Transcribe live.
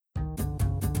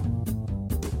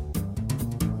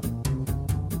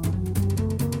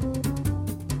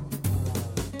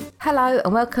Hello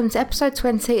and welcome to episode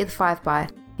 20 of the 5x,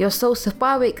 your source of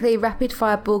bi-weekly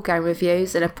rapid-fire board game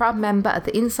reviews and a proud member of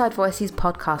the Inside Voices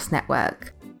podcast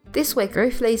network. This week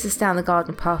Ruth leads us down the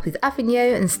garden path with Avenue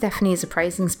and Stephanie is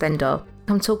appraising Splendor.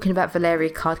 I'm talking about Valeria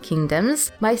Card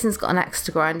Kingdoms, Mason's got an axe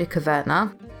to grind with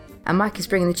Caverna, and Mike is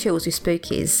bringing the chills with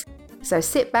Spookies. So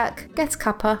sit back, get a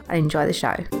cuppa and enjoy the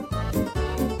show.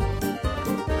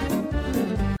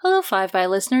 Hello 5x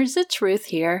listeners, it's Ruth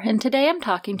here, and today I'm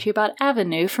talking to you about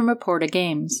Avenue from Aporta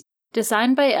Games.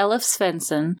 Designed by Elif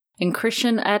Svensson and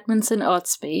Christian Admundsen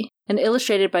Otsby, and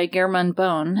illustrated by Germund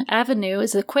Bone, Avenue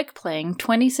is a quick-playing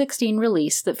 2016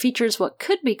 release that features what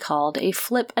could be called a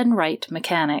flip-and-write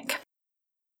mechanic.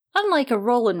 Unlike a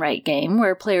roll-and-write game,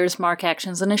 where players mark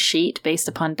actions on a sheet based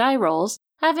upon die rolls,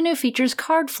 Avenue features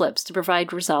card flips to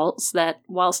provide results that,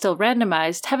 while still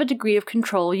randomized, have a degree of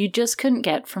control you just couldn't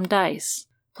get from dice.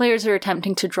 Players are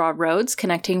attempting to draw roads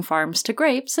connecting farms to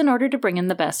grapes in order to bring in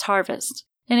the best harvest.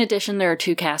 In addition, there are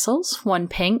 2 castles, one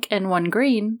pink and one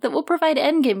green, that will provide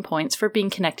endgame points for being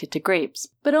connected to grapes,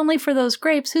 but only for those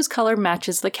grapes whose color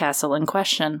matches the castle in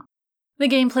question. The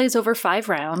game plays over 5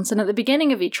 rounds, and at the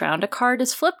beginning of each round, a card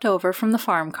is flipped over from the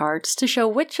farm cards to show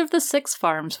which of the 6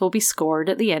 farms will be scored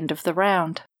at the end of the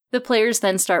round. The players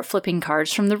then start flipping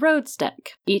cards from the roads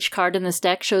deck. Each card in this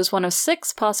deck shows one of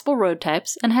 6 possible road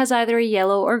types and has either a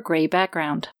yellow or gray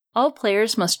background. All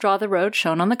players must draw the road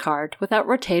shown on the card without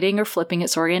rotating or flipping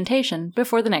its orientation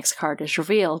before the next card is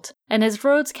revealed. And as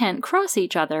roads can't cross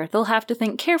each other, they'll have to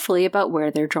think carefully about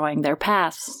where they're drawing their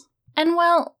paths. And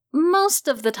well, most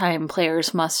of the time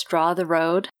players must draw the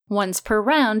road. Once per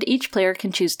round, each player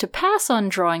can choose to pass on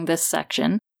drawing this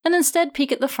section and instead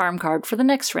peek at the farm card for the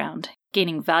next round,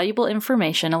 gaining valuable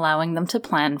information allowing them to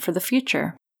plan for the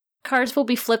future. Cards will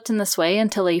be flipped in this way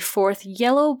until a 4th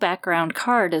yellow background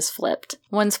card is flipped.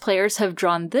 Once players have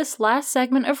drawn this last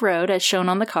segment of road as shown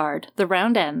on the card, the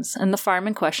round ends and the farm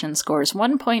in question scores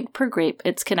 1 point per grape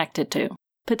it's connected to.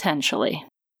 Potentially.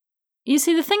 You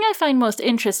see, the thing I find most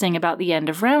interesting about the end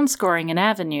of round scoring in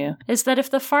Avenue is that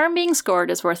if the farm being scored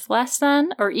is worth less than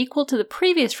or equal to the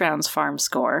previous round's farm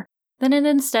score, then it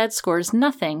instead scores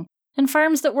nothing, and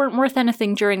farms that weren't worth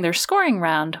anything during their scoring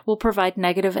round will provide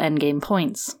negative endgame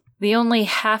points. The only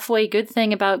halfway good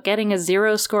thing about getting a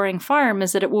 0-scoring farm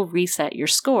is that it will reset your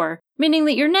score, meaning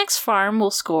that your next farm will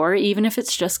score even if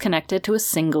it's just connected to a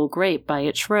single grape by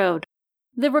each road.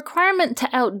 The requirement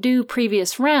to outdo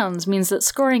previous rounds means that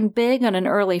scoring big on an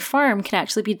early farm can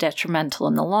actually be detrimental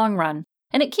in the long run,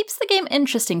 and it keeps the game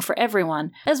interesting for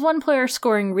everyone, as one player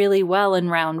scoring really well in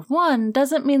round 1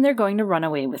 doesn't mean they're going to run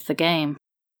away with the game.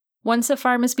 Once a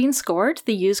farm has been scored,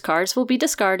 the used cards will be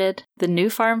discarded, the new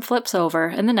farm flips over,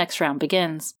 and the next round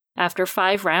begins. After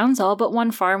 5 rounds, all but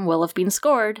 1 farm will have been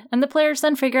scored, and the players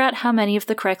then figure out how many of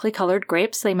the correctly colored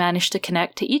grapes they managed to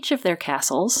connect to each of their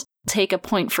castles, take a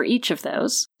point for each of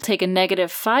those, take a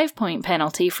negative 5-point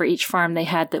penalty for each farm they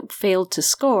had that failed to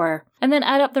score, and then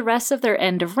add up the rest of their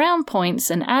end-of-round points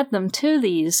and add them to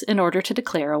these in order to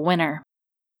declare a winner.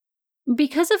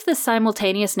 Because of the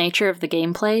simultaneous nature of the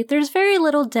gameplay, there's very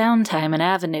little downtime in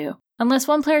Avenue. Unless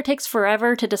one player takes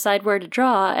forever to decide where to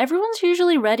draw, everyone's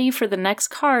usually ready for the next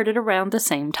card at around the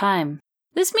same time.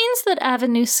 This means that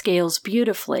Avenue scales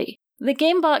beautifully. The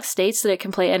game box states that it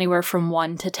can play anywhere from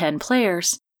 1 to 10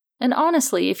 players. And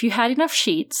honestly, if you had enough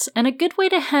sheets and a good way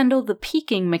to handle the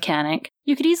peeking mechanic,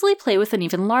 you could easily play with an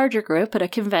even larger group at a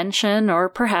convention or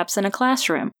perhaps in a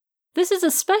classroom. This is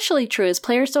especially true as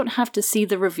players don't have to see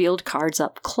the revealed cards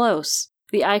up close.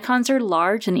 The icons are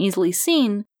large and easily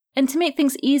seen, and to make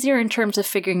things easier in terms of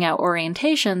figuring out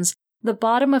orientations, the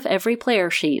bottom of every player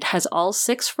sheet has all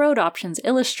 6 road options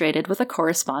illustrated with a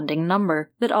corresponding number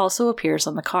that also appears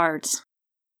on the cards.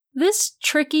 This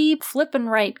tricky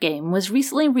flip-and-write game was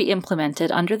recently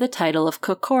re-implemented under the title of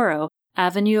Kokoro,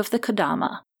 Avenue of the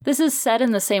Kodama. This is set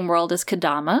in the same world as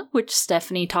Kodama, which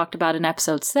Stephanie talked about in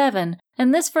episode 7,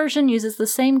 and this version uses the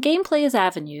same gameplay as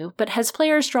Avenue, but has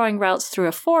players drawing routes through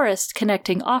a forest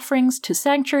connecting offerings to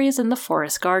sanctuaries and the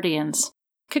forest guardians.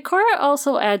 Kokoro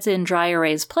also adds in dry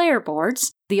erase player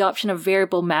boards, the option of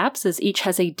variable maps as each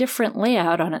has a different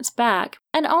layout on its back,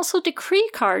 and also decree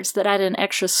cards that add in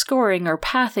extra scoring or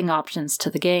pathing options to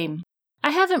the game.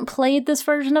 I haven't played this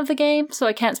version of the game, so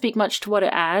I can't speak much to what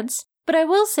it adds, but I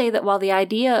will say that while the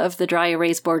idea of the dry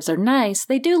erase boards are nice,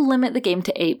 they do limit the game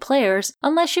to 8 players,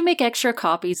 unless you make extra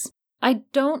copies. I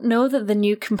don't know that the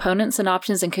new components and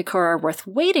options in Kokoro are worth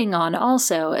waiting on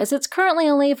also, as it's currently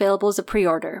only available as a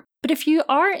pre-order. But if you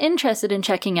are interested in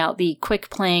checking out the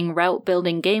quick-playing,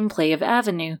 route-building gameplay of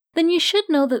Avenue, then you should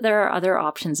know that there are other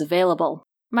options available.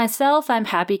 Myself, I'm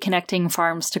happy connecting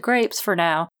farms to grapes for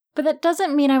now, But that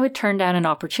doesn't mean I would turn down an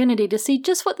opportunity to see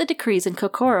just what the decrees in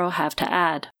Kokoro have to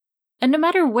add. And no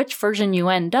matter which version you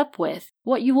end up with,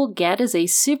 what you will get is a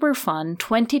super fun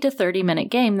 20 to 30 minute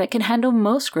game that can handle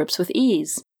most groups with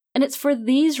ease. And it's for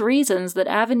these reasons that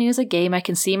Avenue is a game I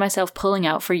can see myself pulling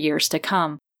out for years to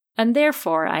come. And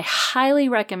therefore, I highly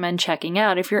recommend checking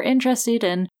out if you're interested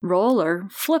in roll or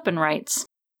flippin' rights.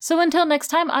 So until next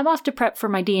time, I'm off to prep for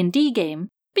my D&D game,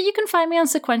 but you can find me on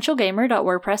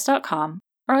sequentialgamer.wordpress.com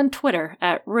or on Twitter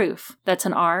at Roof. That's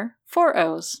an R, 4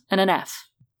 O's, and an F.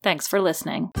 Thanks for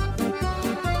listening.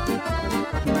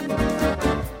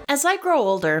 As I grow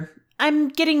older, I'm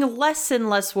getting less and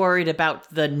less worried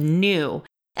about the new,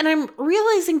 and I'm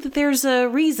realizing that there's a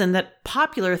reason that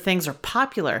popular things are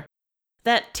popular.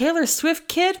 That Taylor Swift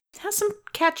kid has some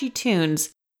catchy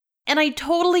tunes, and I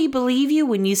totally believe you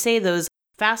when you say those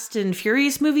Fast and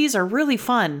Furious movies are really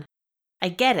fun. I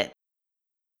get it.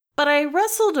 But I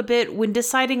wrestled a bit when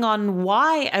deciding on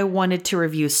why I wanted to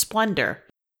review Splendor.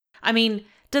 I mean,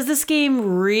 does this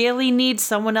game really need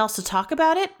someone else to talk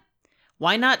about it?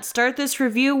 Why not start this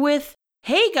review with,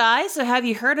 "Hey guys, so have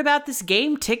you heard about this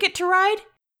game Ticket to Ride?"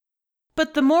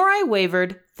 But the more I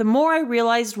wavered, the more I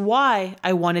realized why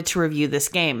I wanted to review this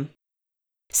game.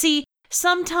 See,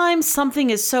 sometimes something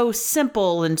is so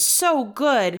simple and so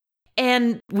good,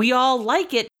 and we all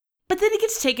like it, but then it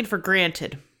gets taken for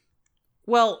granted.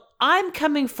 Well, I'm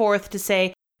coming forth to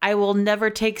say I will never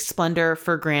take Splendor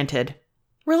for granted.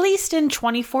 Released in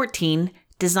 2014,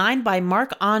 designed by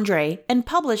Marc-Andre and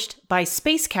published by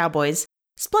Space Cowboys,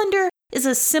 Splendor is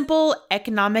a simple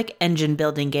economic engine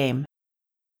building game.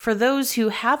 For those who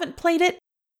haven't played it,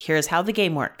 here's how the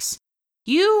game works.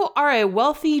 You are a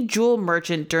wealthy jewel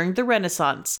merchant during the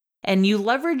Renaissance, and you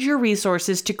leverage your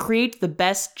resources to create the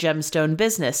best gemstone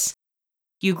business.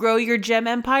 You grow your gem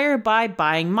empire by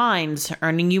buying mines,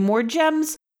 earning you more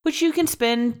gems, which you can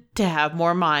spend to have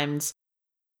more mines.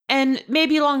 And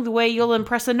maybe along the way you'll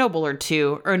impress a noble or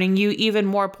two, earning you even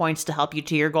more points to help you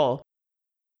to your goal.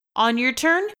 On your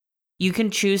turn, you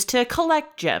can choose to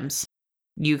collect gems.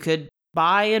 You could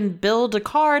buy and build a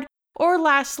card, or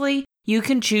lastly, you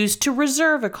can choose to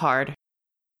reserve a card.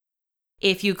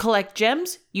 If you collect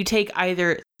gems, you take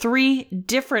either 3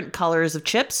 different colors of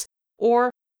chips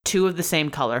or 2 of the same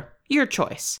color, your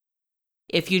choice.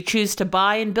 If you choose to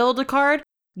buy and build a card,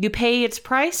 you pay its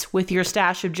price with your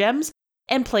stash of gems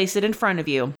and place it in front of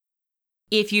you.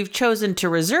 If you've chosen to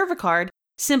reserve a card,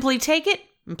 simply take it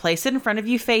and place it in front of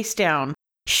you face down.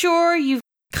 Sure, you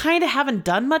kind of haven't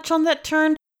done much on that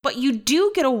turn, but you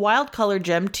do get a wild color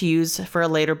gem to use for a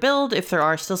later build if there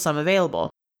are still some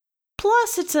available.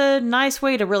 Plus, it's a nice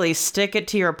way to really stick it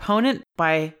to your opponent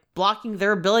by blocking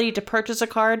their ability to purchase a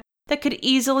card that could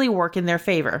easily work in their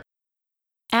favor.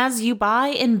 As you buy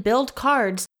and build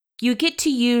cards, you get to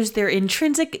use their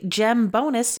intrinsic gem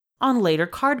bonus on later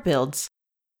card builds.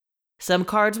 Some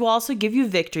cards will also give you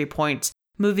victory points,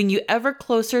 moving you ever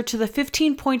closer to the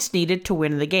 15 points needed to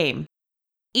win the game.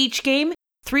 Each game,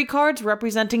 3 cards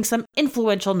representing some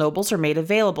influential nobles are made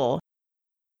available.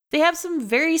 They have some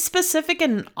very specific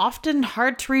and often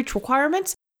hard-to-reach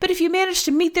requirements, but if you manage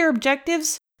to meet their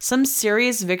objectives, some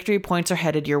serious victory points are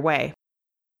headed your way.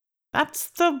 That's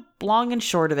the long and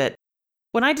short of it.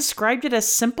 When I described it as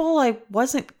simple, I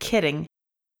wasn't kidding.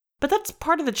 But that's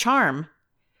part of the charm.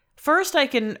 First, I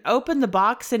can open the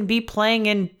box and be playing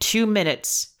in 2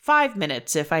 minutes, 5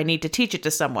 minutes if I need to teach it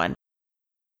to someone.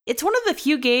 It's one of the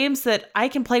few games that I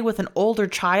can play with an older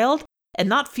child and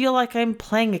not feel like I'm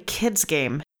playing a kid's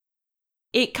game.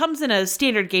 It comes in a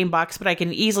standard game box, but I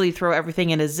can easily throw everything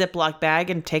in a Ziploc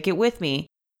bag and take it with me.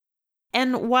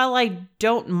 And while I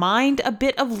don't mind a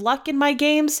bit of luck in my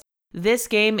games, this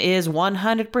game is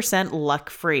 100%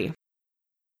 luck-free.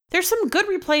 There's some good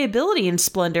replayability in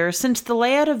Splendor since the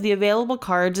layout of the available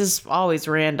cards is always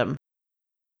random.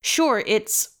 Sure,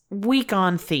 it's weak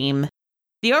on theme.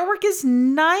 The artwork is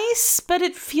nice, but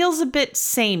it feels a bit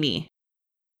samey.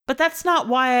 But that's not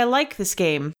why I like this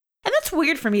game. And that's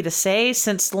weird for me to say,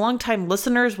 since longtime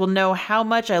listeners will know how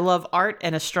much I love art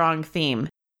and a strong theme.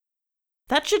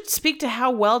 That should speak to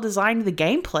how well designed the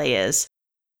gameplay is.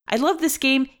 I love this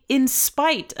game in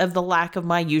spite of the lack of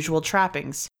my usual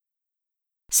trappings.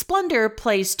 Splendor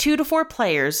plays 2 to 4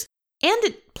 players, and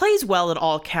it plays well at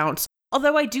all counts,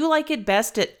 although I do like it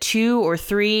best at 2 or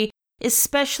 3,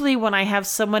 especially when I have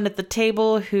someone at the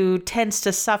table who tends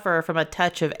to suffer from a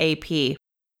touch of AP.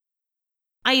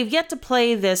 I have yet to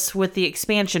play this with the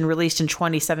expansion released in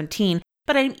 2017,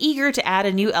 but I'm eager to add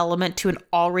a new element to an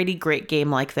already great game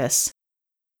like this.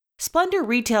 Splendor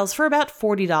retails for about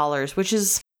 $40, which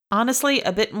is honestly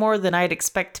a bit more than I'd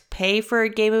expect to pay for a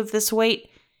game of this weight,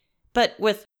 but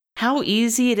with how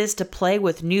easy it is to play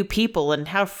with new people and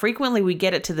how frequently we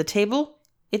get it to the table,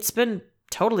 it's been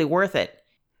totally worth it.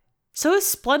 So if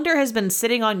Splendor has been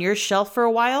sitting on your shelf for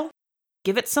a while,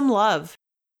 give it some love.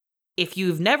 If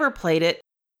you've never played it,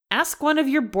 ask one of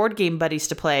your board game buddies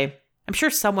to play. I'm sure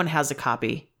someone has a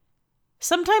copy.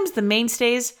 Sometimes the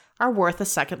mainstays are worth a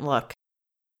second look.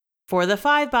 For the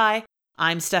 5x,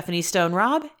 I'm Stephanie Stone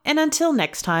Robb, and until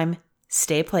next time,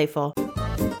 stay playful.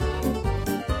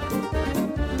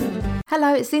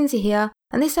 Hello, it's Lindsay here,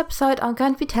 and this episode I'm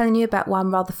going to be telling you about why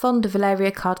I'm rather fond of Valeria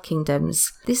Card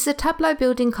Kingdoms. This is a tableau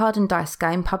building card and dice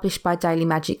game published by Daily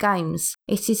Magic Games.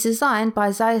 It is designed by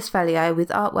Zayas Valio with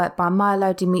artwork by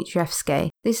Milo Dmitrievsky.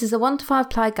 This is a 1 to 5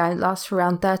 player game that lasts for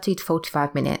around 30 to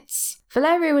 45 minutes.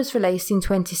 Valeria was released in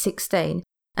 2016,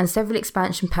 and several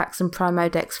expansion packs and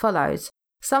promo decks followed,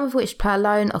 some of which play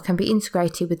alone or can be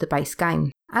integrated with the base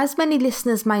game. As many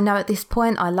listeners may know at this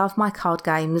point, I love my card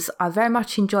games. I very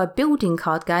much enjoy building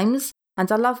card games, and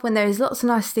I love when there is lots of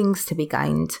nice things to be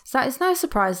gained. So it's no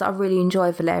surprise that I really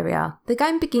enjoy Valeria. The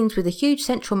game begins with a huge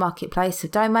central marketplace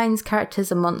of domains, characters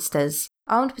and monsters.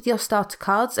 Armed with your starter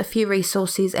cards, a few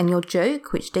resources and your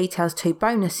Duke, which details 2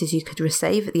 bonuses you could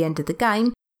receive at the end of the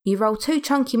game, you roll 2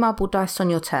 chunky marble dice on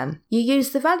your turn. You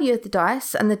use the value of the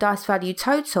dice and the dice value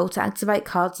total to activate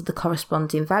cards of the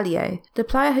corresponding value. The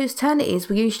player whose turn it is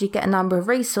will usually get a number of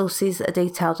resources that are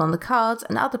detailed on the cards,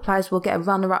 and other players will get a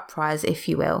runner-up prize, if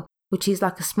you will, which is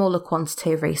like a smaller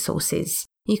quantity of resources.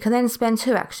 You can then spend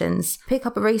 2 actions: pick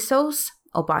up a resource,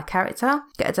 or buy a character,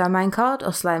 get a domain card,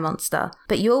 or slay a monster.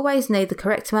 But you always need the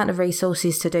correct amount of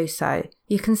resources to do so.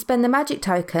 You can spend the magic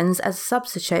tokens as a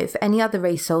substitute for any other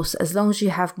resource as long as you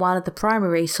have one of the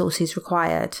primary resources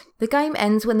required. The game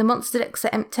ends when the monster decks are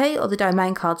empty or the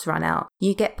domain cards run out.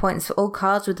 You get points for all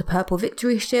cards with the purple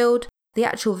victory shield, the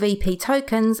actual VP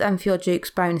tokens, and for your Duke's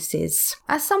bonuses.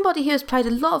 As somebody who has played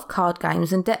a lot of card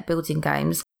games and deck building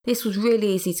games, this was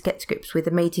really easy to get to grips with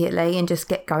immediately and just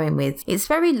get going with. It's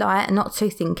very light and not too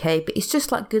thinky, but it's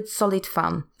just like good solid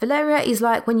fun. Valeria is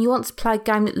like when you want to play a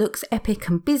game that looks epic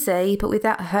and busy, but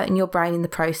without hurting your brain in the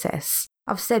process.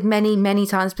 I've said many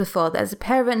times before that as a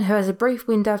parent who has a brief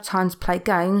window of time to play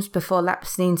games before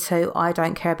lapsing into I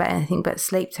don't care about anything but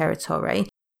sleep territory,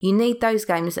 you need those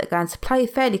games that are going to play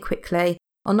fairly quickly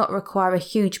or not require a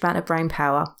huge amount of brain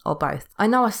power, or both. I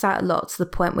know I say it a lot to the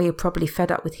point where you're probably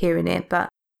fed up with hearing it, but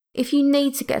if you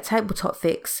need to get a tabletop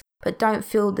fix, but don't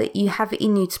feel that you have it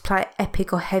in you to play an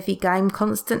epic or heavy game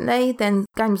constantly, then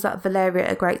games like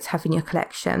Valeria are great to have in your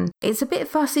collection. It's a bit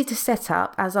fussy to set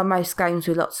up, as are most games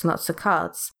with lots and lots of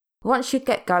cards. Once you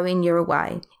get going, you're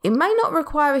away. It may not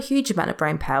require a huge amount of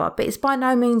brain power, but it's by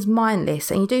no means mindless,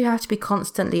 and you do have to be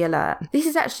constantly alert. This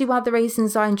is actually one of the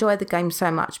reasons I enjoy the game so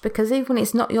much, because even when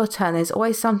it's not your turn, there's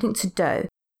always something to do.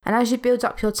 And as you build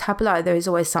up your tableau, there is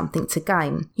always something to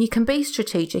gain. You can be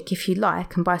strategic if you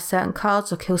like and buy certain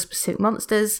cards or kill specific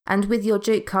monsters, and with your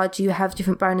Duke card you have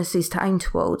different bonuses to aim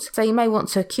towards. So you may want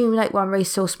to accumulate one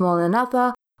resource more than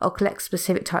another, or collect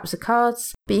specific types of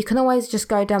cards, but you can always just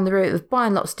go down the route of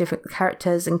buying lots of different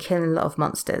characters and killing a lot of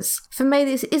monsters. For me,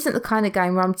 this isn't the kind of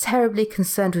game where I'm terribly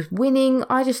concerned with winning.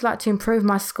 I just like to improve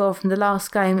my score from the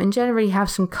last game and generally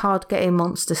have some card getting,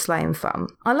 monster slaying fun.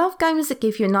 I love games that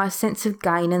give you a nice sense of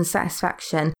gain and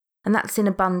satisfaction, and that's in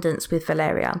abundance with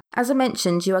Valeria. As I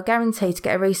mentioned, you are guaranteed to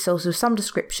get a resource of some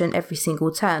description every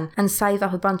single turn and save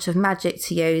up a bunch of magic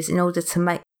to use in order to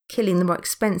make killing the more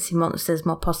expensive monsters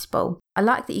more possible. I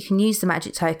like that you can use the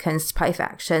magic tokens to pay for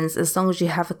actions as long as you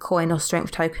have a coin or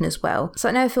strength token as well, so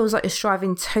it never feels like you're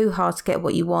striving too hard to get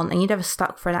what you want and you're never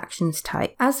stuck for an action to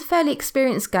take. As a fairly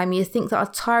experienced gamer, you think that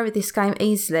I'd tire of this game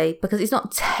easily because it's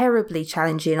not terribly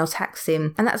challenging or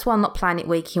taxing, and that's why I'm not playing it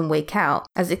week in, week out,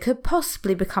 as it could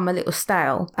possibly become a little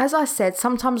stale. As I said,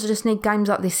 sometimes I just need games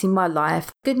like this in my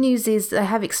life. Good news is that they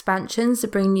have expansions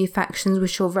that bring new factions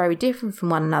which are very different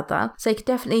from one another, so you could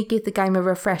definitely give the game a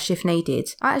refresh if needed.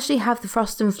 I actually have the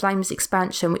Frost and Flames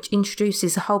expansion, which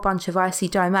introduces a whole bunch of icy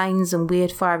domains and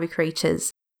weird fiery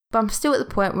creatures. But I'm still at the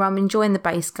point where I'm enjoying the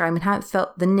base game and haven't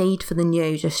felt the need for the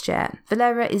new just yet.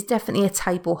 Valeria is definitely a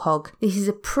table hog. This is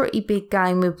a pretty big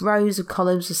game with rows of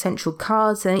columns of central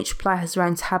cards, and each player has their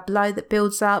own tableau that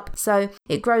builds up, so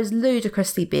it grows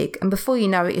ludicrously big, and before you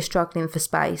know it you're struggling for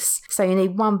space. So you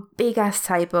need one big ass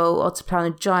table or to play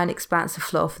on a giant expanse of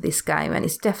floor for this game, and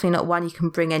it's definitely not one you can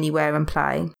bring anywhere and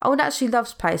play. I would actually love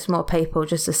to play with more people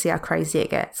just to see how crazy it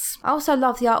gets. I also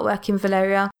love the artwork in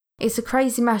Valeria. It's a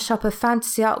crazy mashup of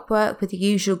fantasy artwork with the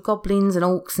usual goblins and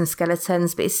orcs and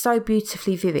skeletons, but it's so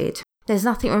beautifully vivid. There's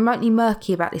nothing remotely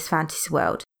murky about this fantasy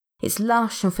world. It's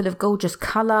lush and full of gorgeous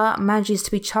colour, manages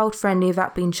to be child-friendly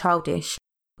without being childish,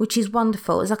 which is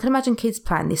wonderful, as I can imagine kids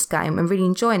playing this game and really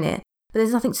enjoying it. But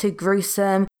there's nothing too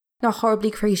gruesome, no horribly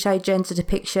cliche gender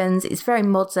depictions. It's very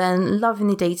modern,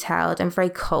 lovingly detailed, and very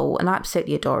cool, and I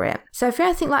absolutely adore it. So if you're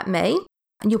anything like me,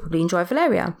 and you'll probably enjoy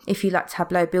Valeria. If you like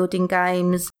tableau building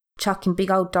games, chucking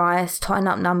big old dice, totting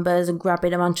up numbers and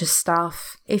grabbing a bunch of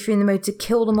stuff. If you're in the mood to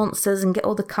kill the monsters and get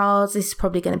all the cards, this is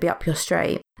probably going to be up your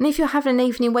street. And if you're having an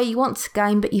evening where you want to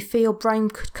game but you feel your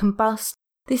brain could combust,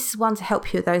 this is one to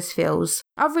help you with those feels.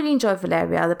 I've really enjoyed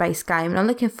Valeria, the base game, and I'm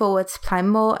looking forward to playing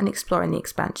more and exploring the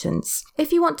expansions.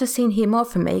 If you want to see and hear more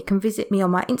from me, you can visit me on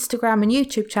my Instagram and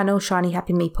YouTube channel, Shiny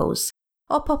Happy Meeples,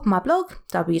 or pop on my blog,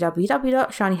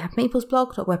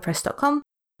 www.shinyhappymeeplesblog.wordpress.com,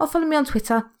 or follow me on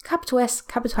Twitter, capital S,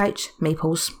 capital H,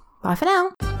 Meeples. Bye for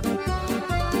now.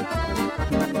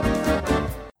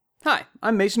 Hi,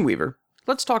 I'm Mason Weaver.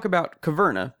 Let's talk about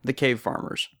Caverna, the Cave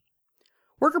Farmers.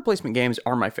 Worker placement games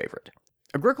are my favorite.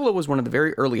 Agricola was one of the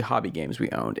very early hobby games we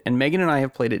owned, and Megan and I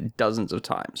have played it dozens of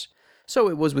times. So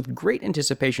it was with great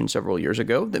anticipation several years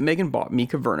ago that Megan bought me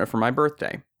Caverna for my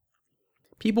birthday.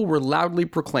 People were loudly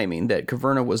proclaiming that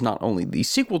Caverna was not only the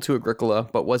sequel to Agricola,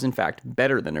 but was in fact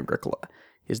better than Agricola.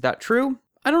 Is that true?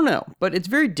 I don't know, but it's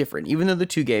very different, even though the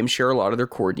two games share a lot of their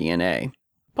core DNA.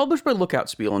 Published by Lookout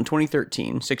Spiel in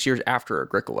 2013, 6 years after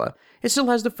Agricola, it still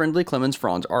has the friendly Clemens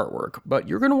Franz artwork, but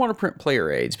you're going to want to print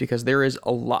player aids because there is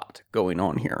a lot going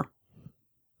on here.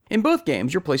 In both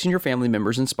games, you're placing your family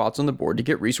members in spots on the board to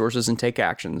get resources and take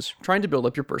actions, trying to build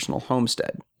up your personal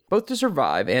homestead, both to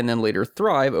survive and then later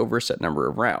thrive over a set number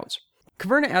of rounds.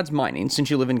 Caverna adds mining, since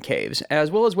you live in caves, as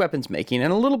well as weapons making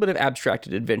and a little bit of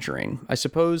abstracted adventuring. I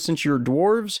suppose since you're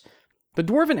dwarves? The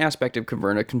dwarven aspect of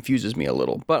Caverna confuses me a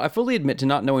little, but I fully admit to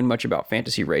not knowing much about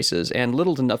fantasy races and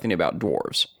little to nothing about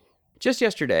dwarves. Just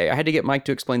yesterday, I had to get Mike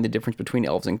to explain the difference between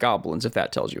elves and goblins, if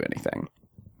that tells you anything.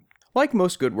 Like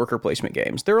most good worker placement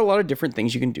games, there are a lot of different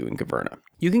things you can do in Caverna.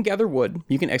 You can gather wood,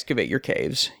 you can excavate your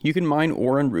caves, you can mine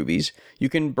ore and rubies, you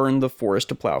can burn the forest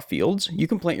to plow fields, you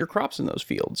can plant your crops in those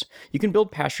fields, you can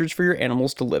build pastures for your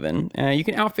animals to live in, and you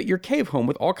can outfit your cave home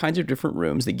with all kinds of different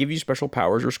rooms that give you special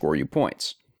powers or score you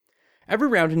points. Every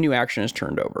round a new action is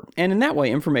turned over, and in that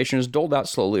way information is doled out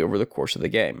slowly over the course of the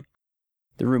game.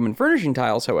 The room and furnishing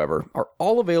tiles, however, are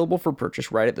all available for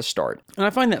purchase right at the start, and I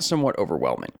find that somewhat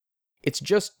overwhelming. It's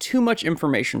just too much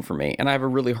information for me, and I have a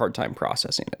really hard time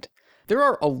processing it. There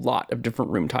are a lot of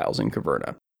different room tiles in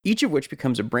Caverna, each of which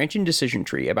becomes a branching decision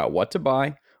tree about what to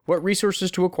buy, what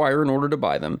resources to acquire in order to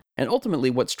buy them, and ultimately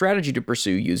what strategy to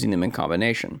pursue using them in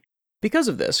combination. Because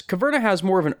of this, Caverna has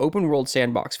more of an open-world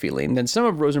sandbox feeling than some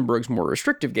of Rosenberg's more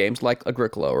restrictive games like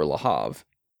Agricola or Le Havre.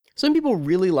 Some people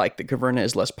really like that Caverna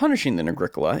is less punishing than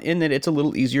Agricola, in that it's a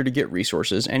little easier to get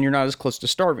resources and you're not as close to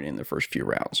starving in the first few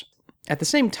rounds. At the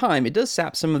same time, it does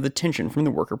sap some of the tension from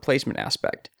the worker placement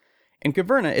aspect. In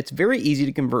Caverna, it's very easy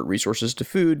to convert resources to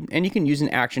food, and you can use an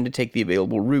action to take the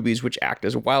available rubies which act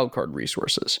as wildcard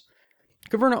resources.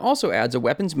 Caverna also adds a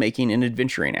weapons making and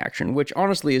adventuring action, which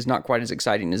honestly is not quite as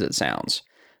exciting as it sounds.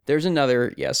 There's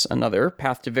another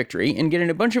path to victory in getting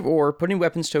a bunch of ore, putting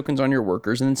weapons tokens on your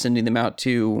workers, and then sending them out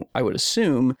to, I would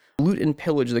assume, loot and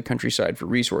pillage the countryside for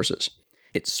resources.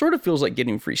 It sort of feels like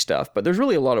getting free stuff, but there's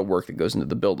really a lot of work that goes into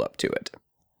the build-up to it.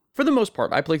 For the most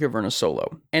part, I play Caverna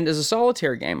solo, and as a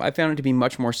solitaire game, I found it to be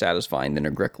much more satisfying than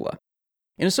Agricola.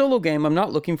 In a solo game, I'm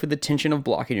not looking for the tension of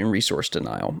blocking and resource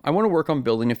denial. I want to work on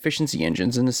building efficiency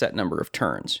engines in a set number of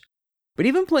turns. But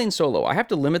even playing solo, I have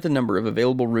to limit the number of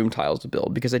available room tiles to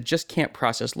build because I just can't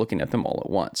process looking at them all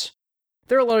at once.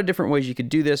 There are a lot of different ways you could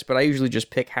do this, but I usually just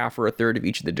pick half or a third of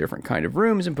each of the different kind of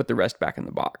rooms and put the rest back in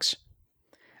the box.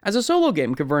 As a solo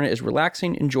game, Caverna is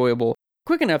relaxing, enjoyable,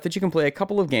 quick enough that you can play a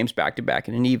couple of games back-to-back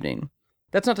in an evening.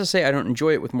 That's not to say I don't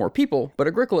enjoy it with more people, but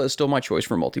Agricola is still my choice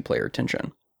for multiplayer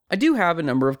tension. I do have a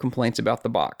number of complaints about the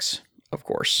box, of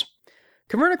course.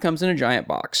 Caverna comes in a giant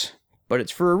box, but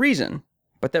it's for a reason,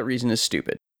 but that reason is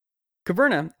stupid.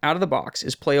 Caverna, out of the box,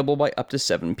 is playable by up to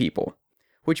 7 people,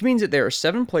 which means that there are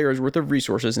 7 players worth of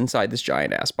resources inside this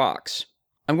giant-ass box.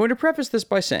 I'm going to preface this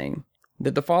by saying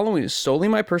that the following is solely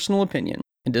my personal opinion,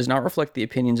 and does not reflect the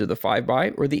opinions of the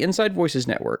 5x or the Inside Voices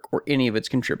Network or any of its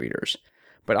contributors.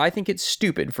 But I think it's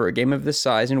stupid for a game of this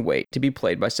size and weight to be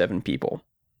played by 7 people.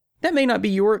 That may not be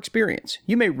your experience.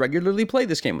 You may regularly play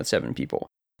this game with 7 people.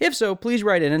 If so, please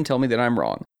write in and tell me that I'm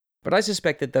wrong. But I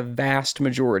suspect that the vast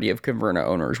majority of Caverna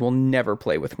owners will never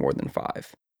play with more than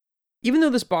 5. Even though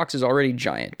this box is already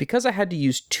giant, because I had to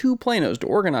use 2 planos to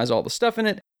organize all the stuff in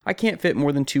it, I can't fit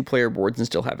more than 2 player boards and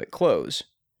still have it close.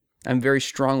 I'm very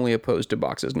strongly opposed to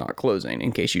boxes not closing,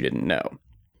 in case you didn't know.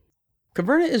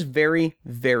 Caverna is very,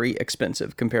 very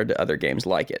expensive compared to other games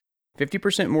like it.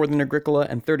 50% more than Agricola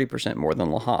and 30% more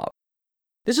than Le Havre.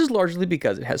 This is largely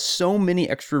because it has so many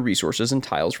extra resources and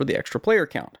tiles for the extra player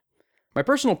count. My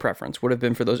personal preference would have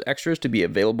been for those extras to be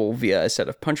available via a set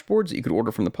of punch boards that you could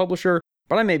order from the publisher,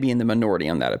 but I may be in the minority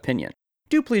on that opinion.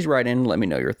 Do please write in and let me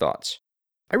know your thoughts.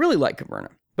 I really like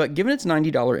Caverna, but given its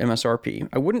 $90 MSRP,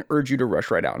 I wouldn't urge you to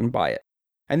rush right out and buy it.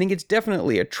 I think it's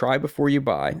definitely a try before you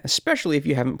buy, especially if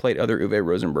you haven't played other Uwe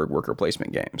Rosenberg worker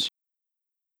placement games.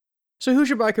 So who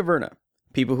should buy Caverna?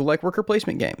 People who like worker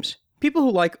placement games. People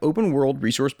who like open-world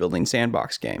resource-building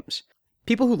sandbox games.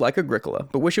 People who like Agricola,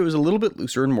 but wish it was a little bit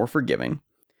looser and more forgiving.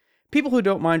 People who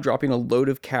don't mind dropping a load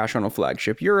of cash on a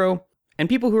flagship Euro. And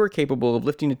people who are capable of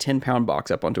lifting a 10-pound box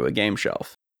up onto a game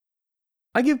shelf.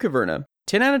 I give Caverna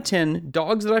 10 out of 10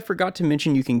 dogs that I forgot to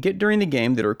mention you can get during the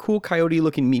game that are cool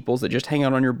coyote-looking meeples that just hang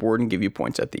out on your board and give you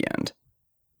points at the end.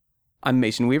 I'm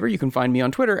Mason Weaver. You can find me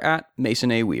on Twitter at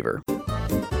Mason A. Weaver.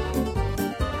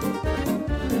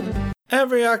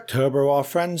 Every October, while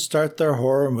friends start their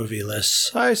horror movie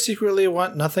lists, I secretly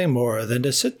want nothing more than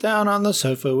to sit down on the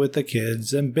sofa with the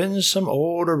kids and binge some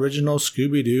old original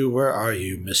Scooby-Doo Where Are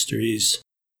You mysteries.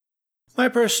 My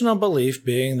personal belief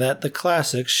being that the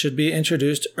classics should be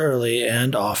introduced early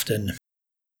and often.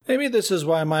 Maybe this is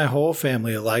why my whole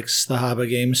family likes the hobby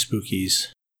game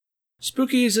Spookies.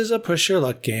 Spookies is a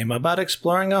push-your-luck game about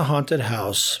exploring a haunted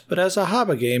house, but as a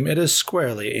hobby game it is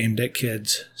squarely aimed at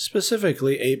kids,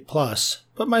 specifically 8+,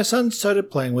 but my son started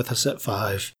playing with us at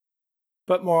 5.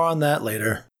 But more on that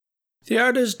later. The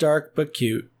art is dark but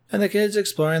cute, and the kids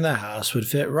exploring the house would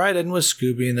fit right in with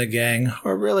Scooby and the Gang,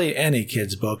 or really any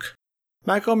kid's book.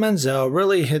 Michael Menzel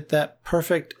really hit that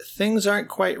perfect things aren't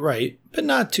quite right, but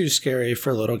not too scary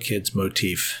for little kids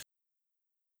motif.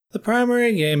 The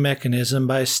primary game mechanism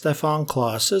by Stefan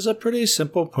Kloss is a pretty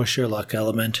simple push-your-luck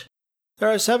element. There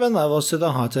are 7 levels to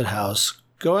the haunted house.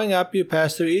 Going up, you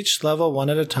pass through each level one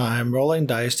at a time, rolling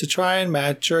dice to try and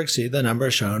match or exceed the number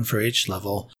shown for each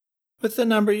level, with the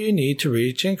number you need to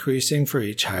reach increasing for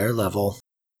each higher level.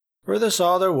 Were this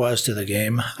all there was to the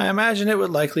game, I imagine it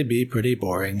would likely be pretty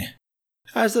boring.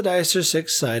 As the dice are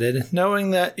 6-sided,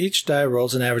 knowing that each die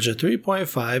rolls an average of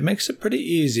 3.5 makes it pretty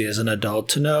easy as an adult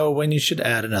to know when you should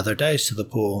add another dice to the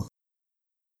pool.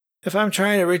 If I'm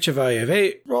trying to reach a value of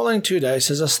 8, rolling 2 dice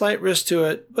has a slight risk to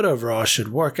it, but overall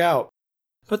should work out.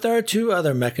 But there are 2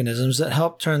 other mechanisms that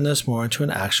help turn this more into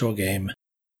an actual game.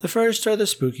 The first are the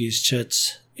Spookies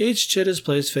chits. Each chit is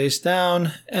placed face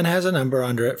down and has a number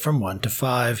under it from 1 to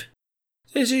 5.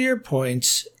 These are your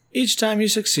points. Each time you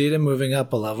succeed in moving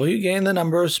up a level, you gain the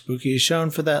number of Spookies shown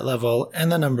for that level and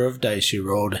the number of dice you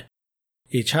rolled.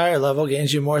 Each higher level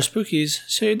gains you more Spookies,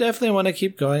 so you definitely want to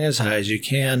keep going as high as you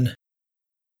can.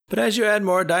 But as you add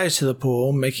more dice to the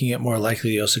pool, making it more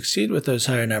likely you'll succeed with those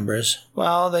higher numbers,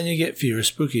 well, then you get fewer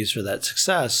Spookies for that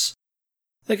success.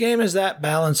 The game is that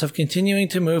balance of continuing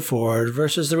to move forward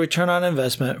versus the return on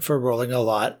investment for rolling a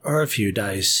lot or a few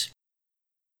dice.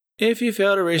 If you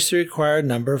fail to reach the required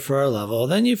number for a level,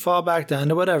 then you fall back down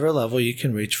to whatever level you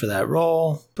can reach for that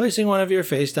roll, placing one of your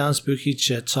face-down spooky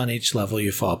chits on each level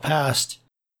you fall past.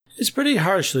 It's pretty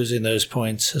harsh losing those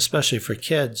points, especially for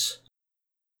kids.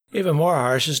 Even more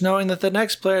harsh is knowing that the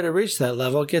next player to reach that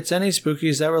level gets any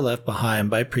Spookies that were left behind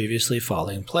by previously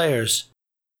falling players.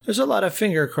 There's a lot of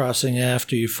finger crossing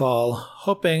after you fall,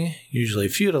 hoping, usually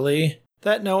futilely,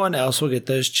 that no one else will get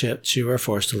those chits you were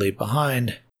forced to leave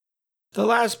behind. The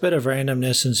last bit of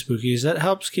randomness in Spookies that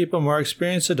helps keep a more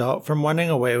experienced adult from running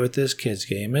away with this kids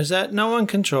game is that no one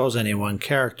controls any one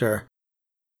character.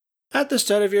 At the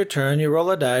start of your turn, you roll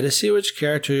a die to see which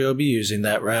character you'll be using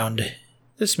that round.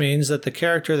 This means that the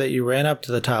character that you ran up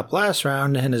to the top last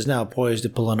round and is now poised to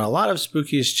pull in a lot of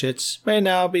Spookies chits may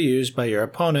now be used by your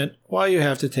opponent while you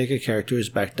have to take a character who's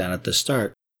back down at the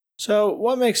start. So,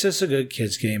 what makes this a good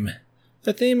kids game?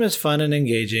 The theme is fun and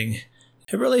engaging.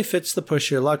 It really fits the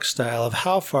push-your-luck style of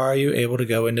how far are you able to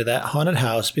go into that haunted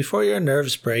house before your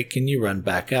nerves break and you run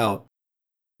back out.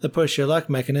 The push-your-luck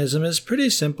mechanism is pretty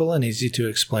simple and easy to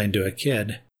explain to a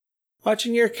kid.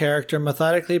 Watching your character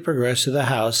methodically progress through the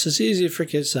house is easy for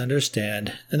kids to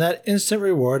understand, and that instant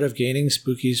reward of gaining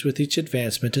Spookies with each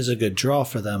advancement is a good draw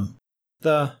for them.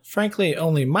 The, frankly,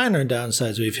 only minor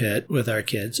downsides we've hit with our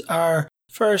kids are,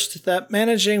 first, that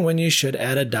managing when you should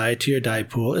add a die to your die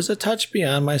pool is a touch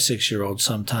beyond my 6-year-old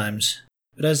sometimes.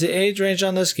 But as the age range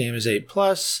on this game is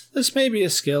 8+, this may be a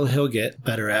skill he'll get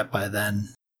better at by then.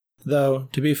 Though,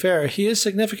 to be fair, he is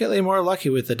significantly more lucky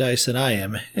with the dice than I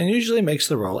am, and usually makes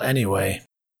the roll anyway.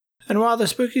 And while the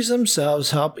Spookies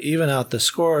themselves help even out the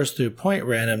scores through point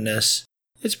randomness,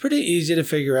 it's pretty easy to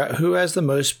figure out who has the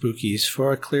most Spookies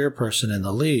for a clear person in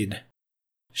the lead.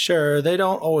 Sure, they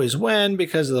don't always win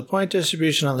because of the point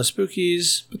distribution on the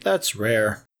Spookies, but that's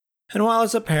rare. And while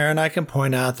as a parent I can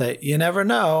point out that you never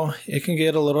know, it can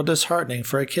get a little disheartening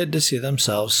for a kid to see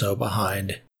themselves so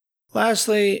behind.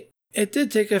 Lastly, it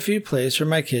did take a few plays for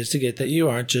my kids to get that you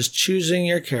aren't just choosing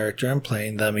your character and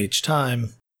playing them each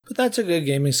time, but that's a good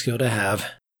gaming skill to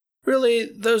have. Really,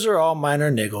 those are all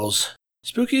minor niggles.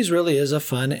 Spookies really is a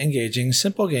fun, engaging,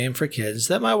 simple game for kids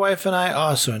that my wife and I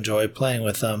also enjoy playing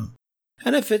with them.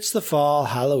 And it fits the fall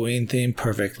Halloween theme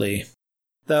perfectly.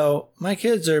 Though, my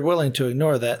kids are willing to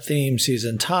ignore that theme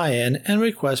season tie-in and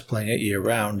request playing it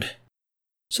year-round.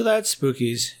 So that's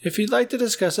Spookies. If you'd like to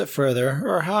discuss it further,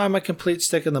 or how I'm a complete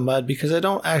stick in the mud because I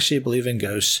don't actually believe in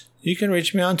ghosts, you can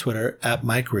reach me on Twitter at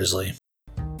Mike Grizzly.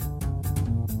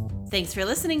 Thanks for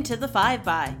listening to The 5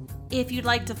 By. If you'd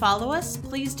like to follow us,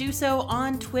 please do so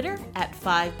on Twitter at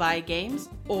 5bygames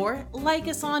or like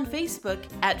us on Facebook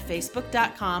at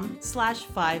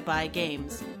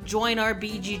facebook.com/5bygames. Join our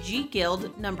BGG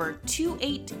Guild number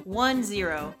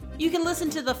 2810. You can listen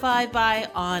to The 5 By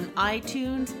on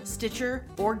iTunes, Stitcher,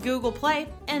 or Google Play,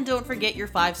 and don't forget your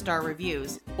 5-star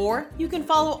reviews. Or you can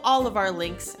follow all of our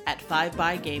links at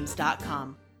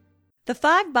 5bygames.com. The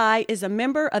 5 By is a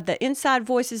member of the Inside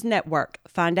Voices Network.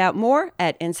 Find out more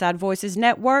at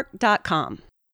InsideVoicesNetwork.com.